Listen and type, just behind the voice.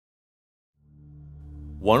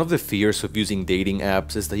One of the fears of using dating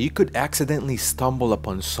apps is that you could accidentally stumble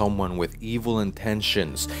upon someone with evil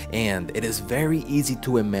intentions, and it is very easy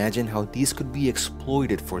to imagine how these could be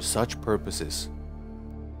exploited for such purposes.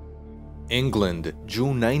 England,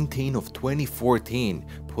 June 19 of 2014,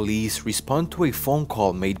 police respond to a phone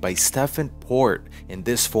call made by Stephen Port. In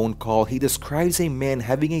this phone call, he describes a man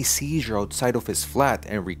having a seizure outside of his flat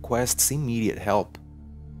and requests immediate help.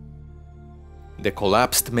 The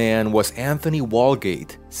collapsed man was Anthony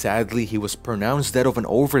Walgate. Sadly, he was pronounced dead of an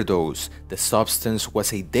overdose. The substance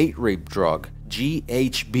was a date rape drug,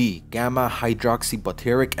 GHB,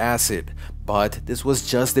 gamma-hydroxybutyric acid. But this was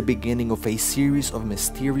just the beginning of a series of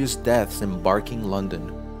mysterious deaths in Barking,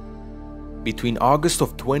 London. Between August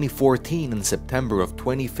of 2014 and September of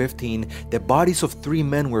 2015, the bodies of 3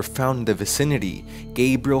 men were found in the vicinity: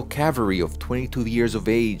 Gabriel Cavery of 22 years of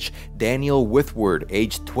age, Daniel Whitworth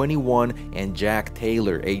aged 21, and Jack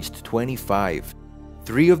Taylor aged 25.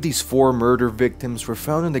 3 of these 4 murder victims were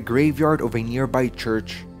found in the graveyard of a nearby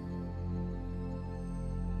church.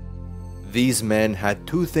 These men had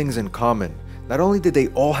 2 things in common. Not only did they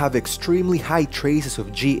all have extremely high traces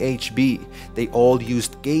of GHB, they all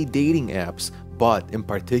used gay dating apps, but in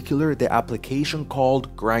particular the application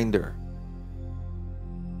called Grindr.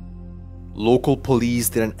 Local police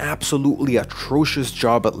did an absolutely atrocious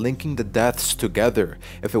job at linking the deaths together.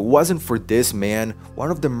 If it wasn't for this man, one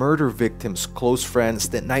of the murder victims' close friends,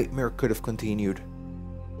 the nightmare could have continued.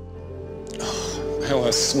 Oh, how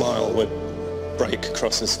a smile would break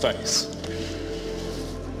across his face.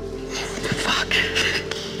 Fuck.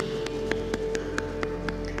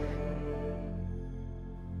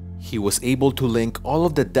 He was able to link all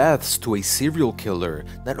of the deaths to a serial killer,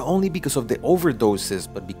 not only because of the overdoses,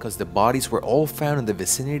 but because the bodies were all found in the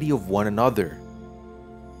vicinity of one another.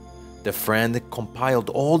 The friend compiled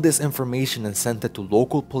all this information and sent it to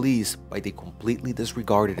local police, but they completely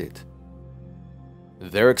disregarded it.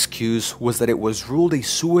 Their excuse was that it was ruled a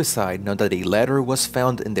suicide now that a letter was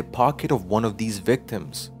found in the pocket of one of these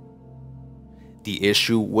victims. The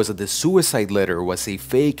issue was that the suicide letter was a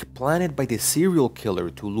fake planted by the serial killer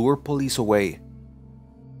to lure police away.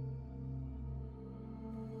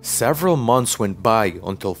 Several months went by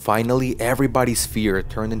until finally everybody's fear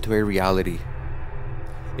turned into a reality.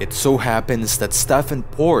 It so happens that Stephen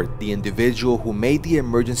Port, the individual who made the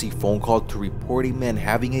emergency phone call to report a man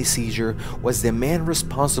having a seizure, was the man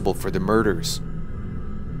responsible for the murders.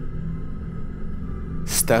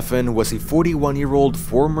 Stephen was a 41-year-old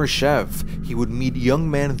former chef. He would meet young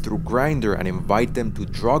men through Grindr and invite them to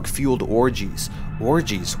drug-fueled orgies where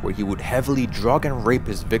he would heavily drug and rape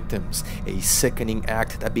his victims, a sickening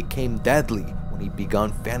act that became deadly when he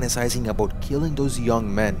began fantasizing about killing those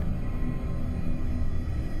young men.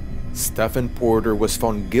 Stephen Porter was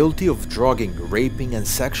found guilty of drugging, raping, and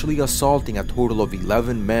sexually assaulting a total of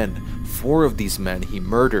 11 men. 4 of these men he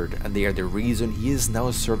murdered, and they are the reason he is now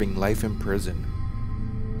serving life in prison.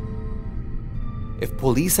 If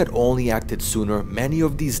police had only acted sooner, many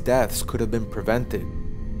of these deaths could have been prevented.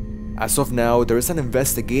 As of now, there is an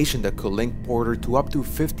investigation that could link Porter to up to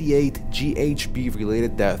 58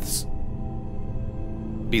 GHB-related deaths.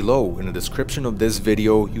 Below, in the description of this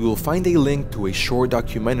video, you will find a link to a short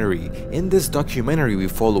documentary. In this documentary, we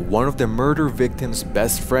follow one of the murder victim's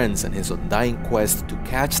best friends and his undying quest to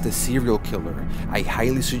catch the serial killer. I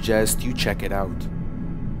highly suggest you check it out.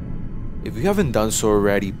 If you haven't done so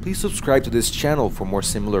already, please subscribe to this channel for more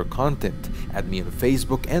similar content. Add me on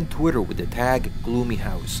Facebook and Twitter with the tag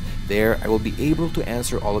GloomyHouse. There, I will be able to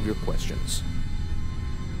answer all of your questions.